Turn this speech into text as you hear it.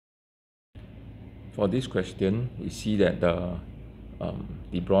For this question, we see that the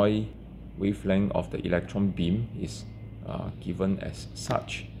de Broglie wavelength of the electron beam is given as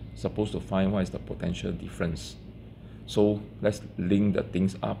such. Supposed to find what is the potential difference. So let's link the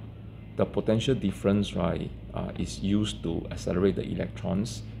things up. The potential difference, right, is used to accelerate the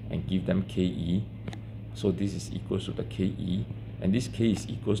electrons and give them Ke. So this is equals to the Ke, and this K is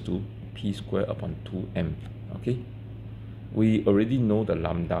equals to P squared upon 2m. Okay, we already know the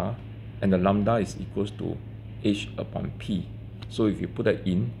lambda, and the lambda is equals to h upon p. So if you put that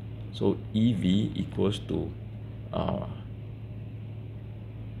in, so EV equals to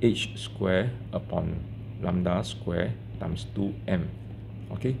h square upon lambda square times 2m.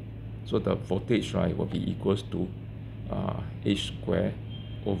 Okay, so the voltage, right, will be equals to h square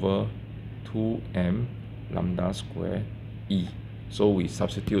over 2m lambda square E. So we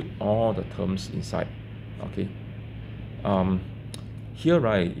substitute all the terms inside. Okay, here,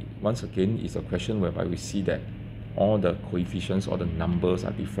 right, once again is a question whereby we see that all the coefficients or the numbers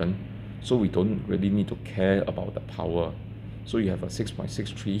are different, so we don't really need to care about the power. So you have a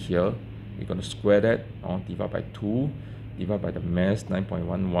 6.63 here, we're going to square that, or divide by 2, divide by the mass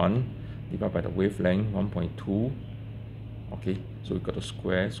 9.11, divide by the wavelength 1.2. okay, so we got to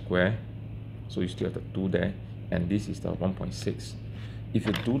square, so you still have the 2 there, and this is the 1.6. If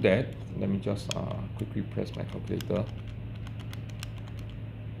you do that, let me just quickly press my calculator.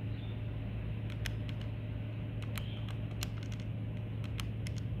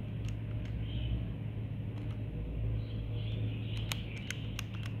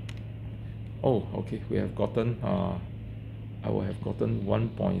 Oh, okay, we have gotten, I will have gotten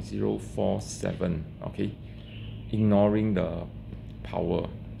 1.047, okay, ignoring the power.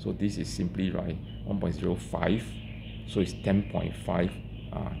 So this is simply, right, 1.05, so it's 10.5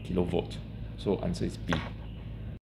 kilovolt. So answer is B.